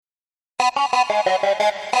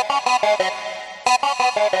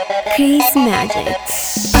Chris Magic.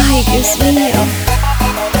 Ay, Dios mío.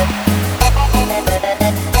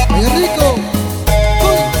 ¡Oye, rico!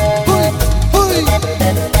 ¡Uy, uy, uy!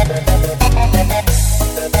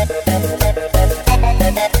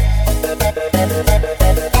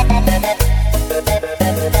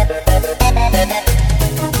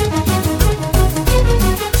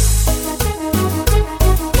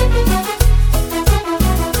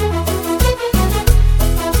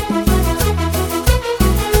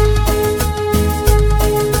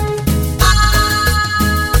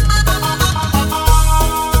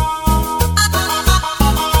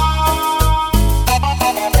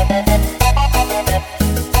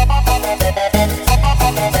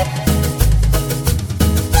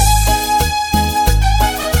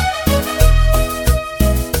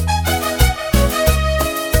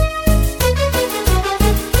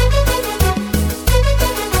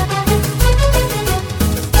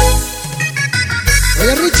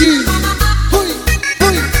 ¡Oye, Richie! ¡Uy,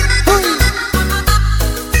 uy, uy!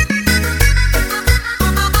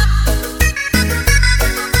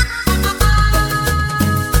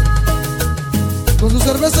 Con su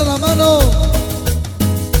cerveza en la mano,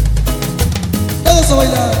 todos a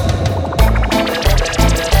bailar.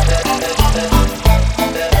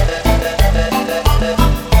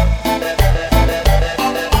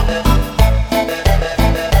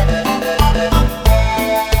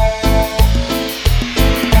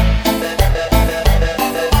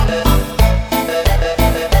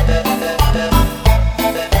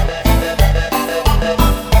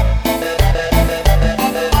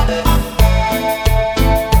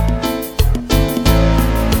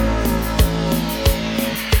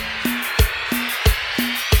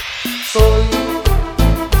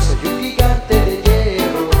 Soy un gigante de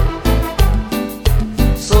hierro.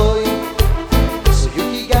 Soy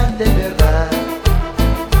un gigante en verdad.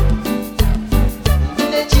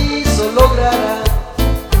 Un hechizo logrará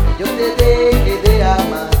que yo te deje de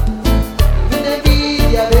amar. Una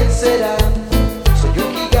envidia vencerá. Soy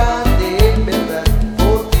un gigante en verdad.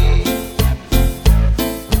 Por ti,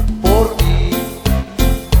 por ti,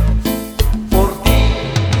 por ti.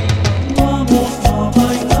 Vamos a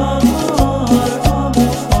bailar.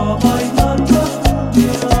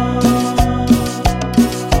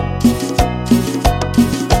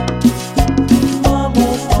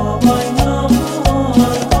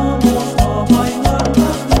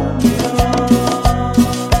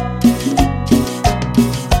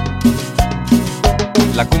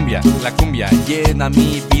 La cumbia llena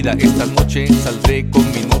mi vida. Esta noche saldré con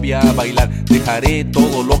mi novia a bailar. Dejaré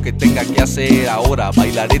todo lo que tenga que hacer ahora.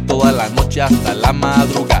 Bailaré toda la noche hasta la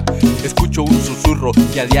madrugada. Escucho un susurro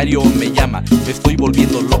que a diario me llama. ¿Me estoy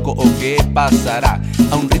volviendo loco o qué pasará?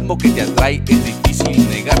 A un ritmo que te atrae es difícil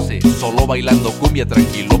negarse. Solo bailando cumbia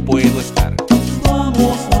tranquilo puedo estar.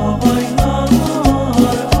 Vamos a bailar.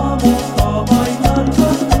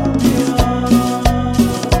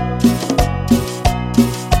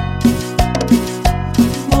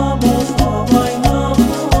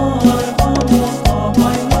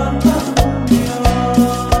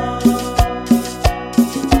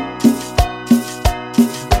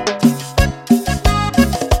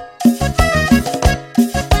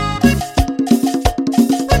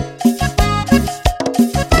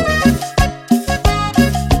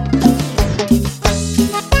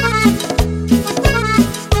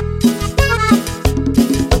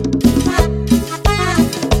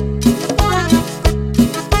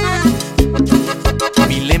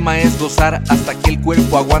 Es gozar hasta que el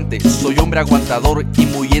cuerpo aguante. Soy hombre aguantador y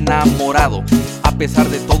muy enamorado. A pesar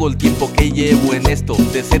de todo el tiempo que llevo en esto,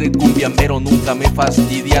 de ser el cumbiambero nunca me he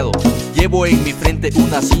fastidiado. Llevo en mi frente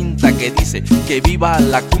una cinta que dice que viva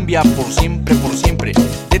la cumbia por siempre, por siempre.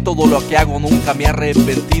 De todo lo que hago nunca me he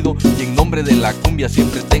arrepentido y en nombre de la cumbia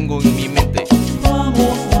siempre tengo en mi mente.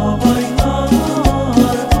 Vamos a bailar.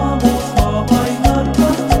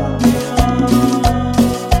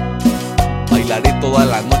 Bailaré toda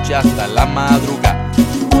la noche hasta la madrugada.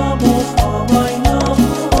 Vamos a bailar.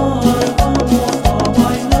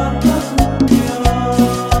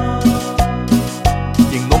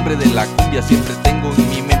 Y en nombre de la cumbia siempre tengo en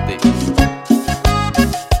mi mente.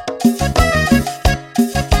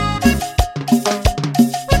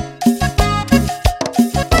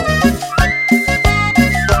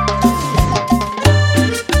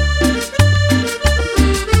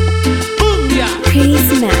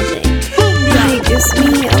 Chris Magic. Ay, Dios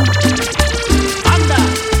mío.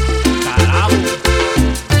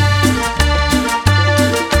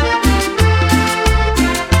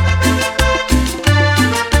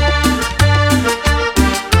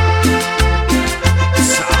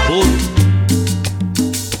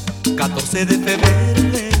 12 de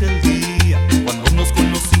febrero era el día cuando nos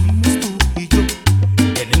conocimos tú y yo.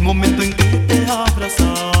 En el momento en que te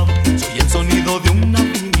abrazaba, soy el sonido de un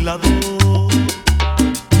afilador.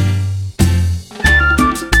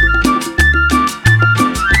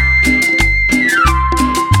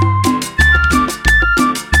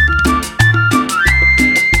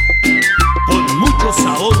 Con mucho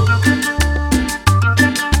sabor.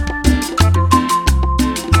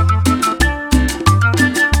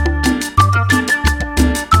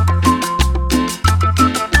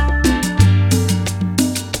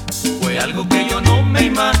 Algo que yo no me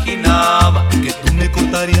imaginaba, que tú me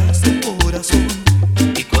cortarías el corazón,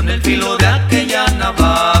 y con el filo de aquella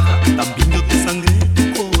navaja también yo te sangré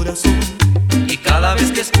tu corazón. Y cada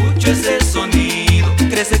vez que escucho ese sonido,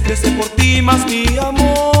 crece, crece por ti más mi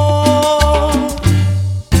amor.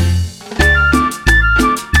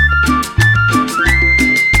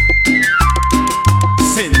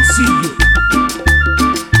 Sencillo.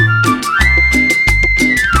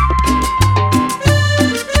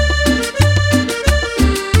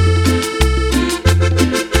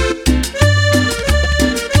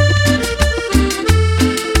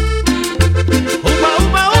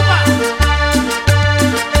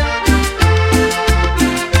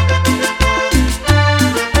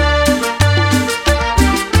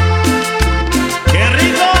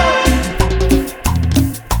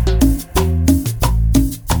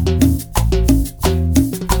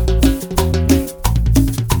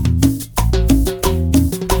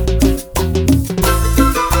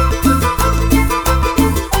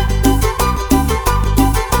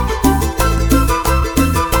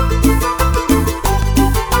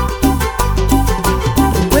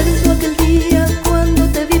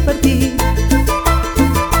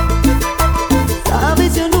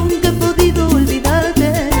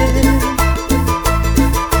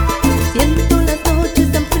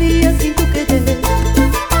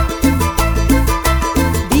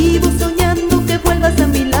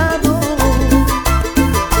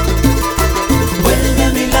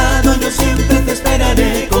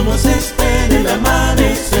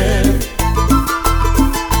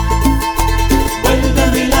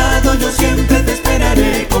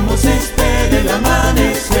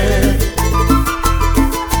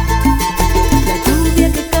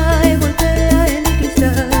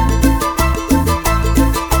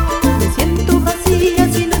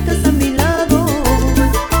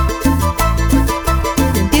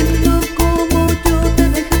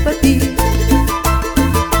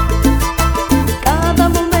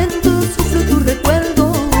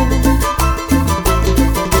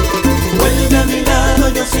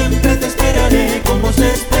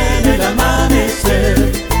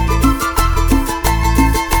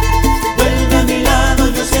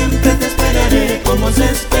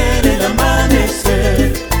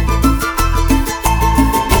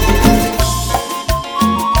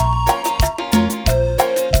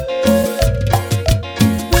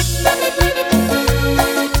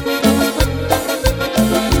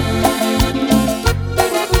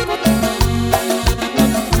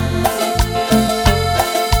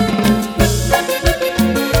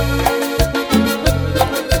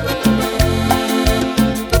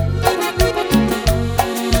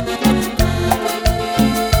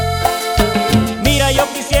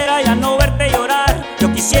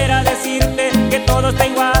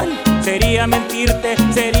 Sería mentirte,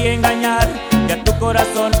 sería engañar y a tu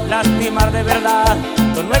corazón lastimar de verdad.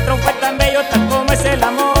 Lo nuestro fue tan bello, tal como es el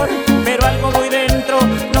amor, pero algo muy dentro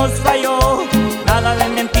nos falló. Nada de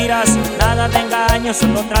mentiras, nada de engaños,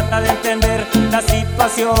 solo trata de entender la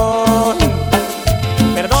situación.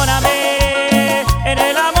 Perdóname, en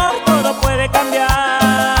el amor todo puede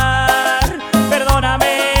cambiar.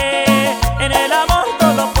 Perdóname, en el amor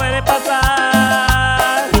todo puede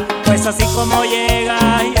pasar. Pues así como llega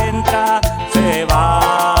y entra, se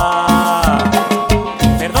va.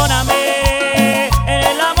 Perdóname, en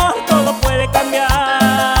el amor todo puede cambiar.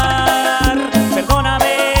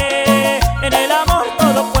 Perdóname, en el amor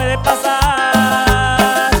todo puede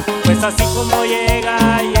pasar. Pues así como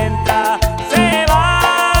llega y entra, se va.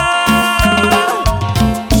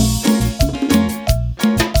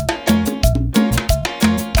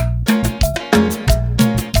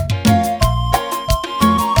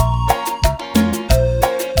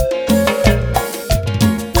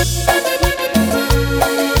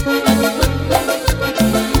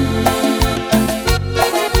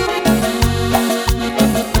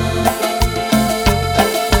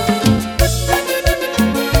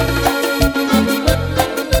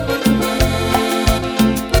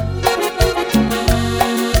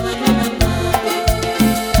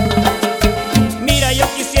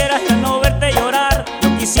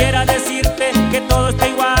 todo está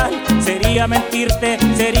igual. Sería mentirte,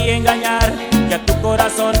 sería engañar, y a tu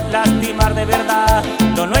corazón lastimar de verdad.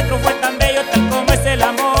 Lo nuestro fue tan bello, tal como es el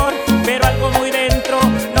amor, pero algo muy dentro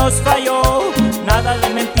nos falló. Nada de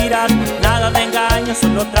mentiras, nada de engaños,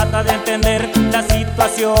 solo trata de entender la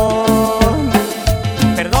situación.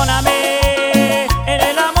 Perdóname, en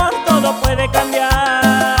el amor todo puede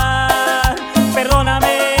cambiar.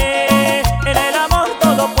 Perdóname, en el amor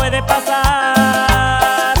todo puede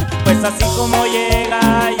pasar. Pues así como llega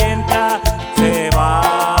y entra, se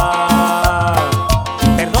va.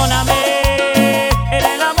 Perdóname, en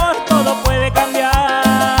el amor todo puede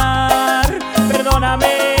cambiar.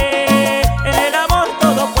 Perdóname, en el amor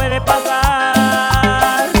todo puede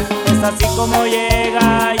pasar. Pues así como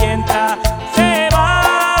llega y entra, se va.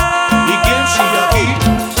 ¿Y quién sigue aquí?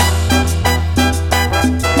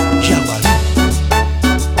 Yaguarú.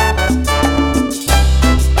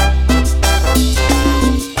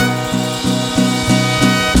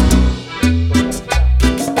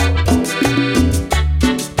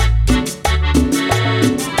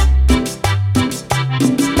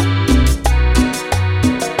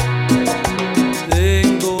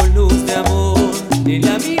 Tengo luz de amor en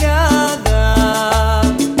la mirada,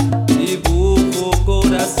 dibujo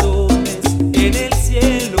corazones en el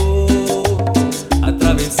cielo,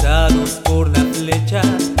 atravesados por la flecha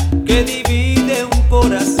que divide un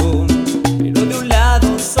corazón, pero de un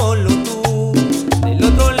lado solo tú, del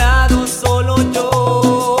otro lado solo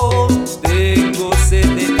yo. Tengo sed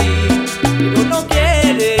de ti, pero no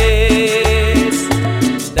quieres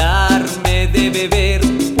darme de beber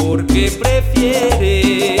porque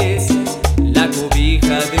prefieres la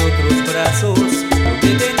cobija de otros brazos donde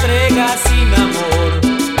te entregas sin amor.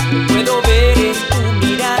 Puedo ver en tu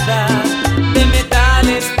mirada de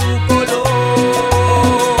metales tu color,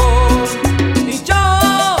 y yo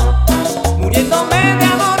muriéndome de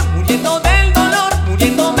amor, muriendo del dolor,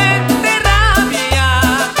 muriéndome de rabia,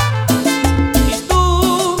 y tú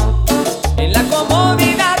en la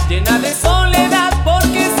comodidad llena de soledad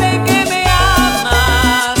porque sé que me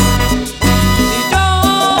amas. Y yo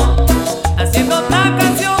haciendo otra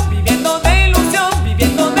canción, viviendo de ilusión,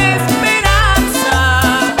 viviendo de esperanza.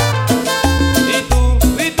 Y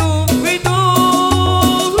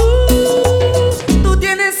tú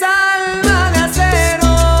tienes alma de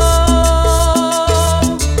acero.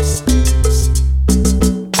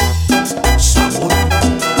 Sabor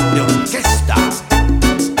de orquesta.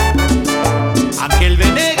 Ángel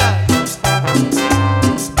Venegas.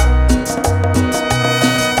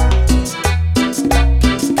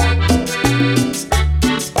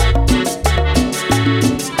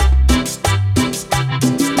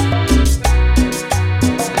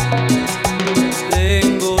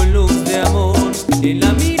 Tengo luz de amor en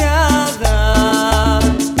la mirada,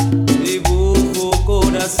 dibujo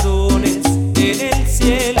corazones en el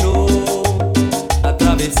cielo,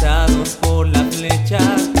 atravesados por la flecha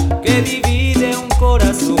que divide un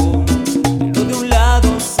corazón, pero de un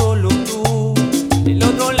lado solo tú, del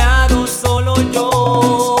otro lado solo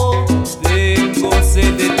yo. Tengo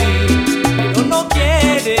sed de ti, pero no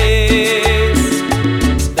quieres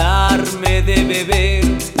darme de beber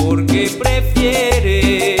porque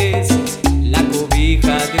prefieres la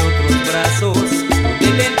cobija de otros brazos donde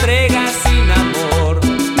te entregas sin amor.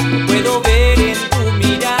 Puedo ver en tu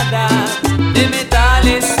mirada de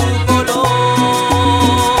metales su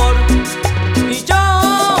color, y yo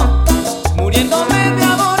muriéndome de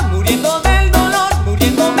amor, muriendo del dolor,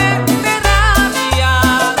 muriéndome de rabia,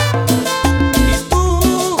 y tú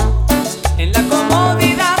en la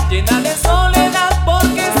comodidad llena de soledad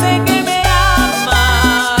porque sé que me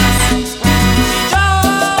amas. Y yo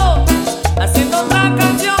haciendo otra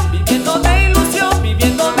canción, viviendo de ilusión,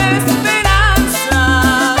 viviendo de esperanza.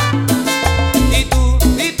 Y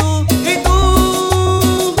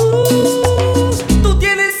tú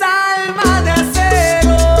tienes alma de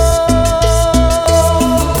acero.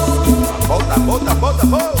 Bota, bota, bota,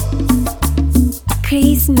 bota.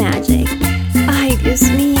 Chris Magic. Ay, Dios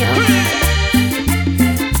mío.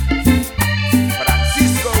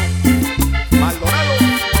 Francisco Maldonado.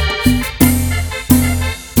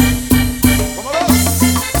 ¿Cómo no?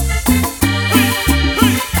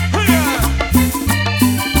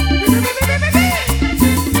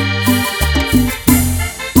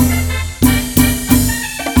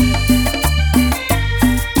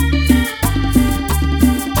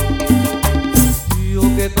 Yo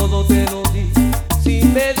que todo te lo di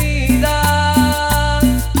sin medida,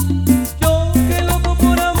 yo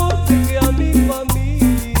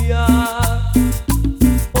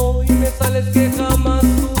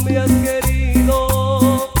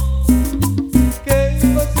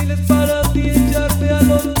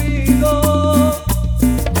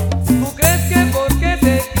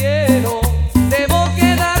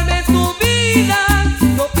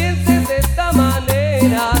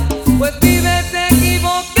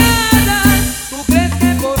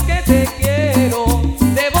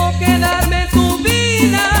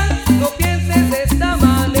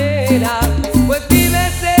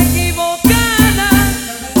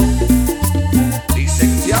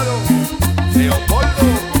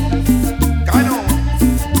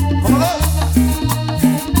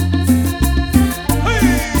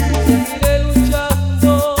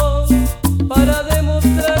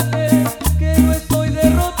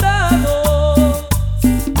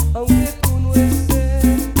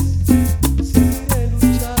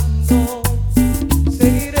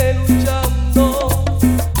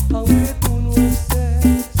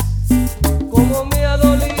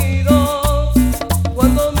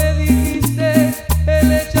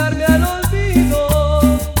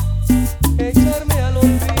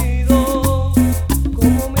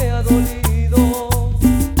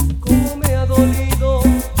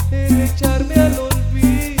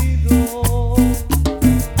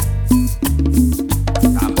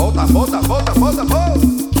bota, bota, bota,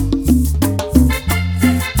 bota.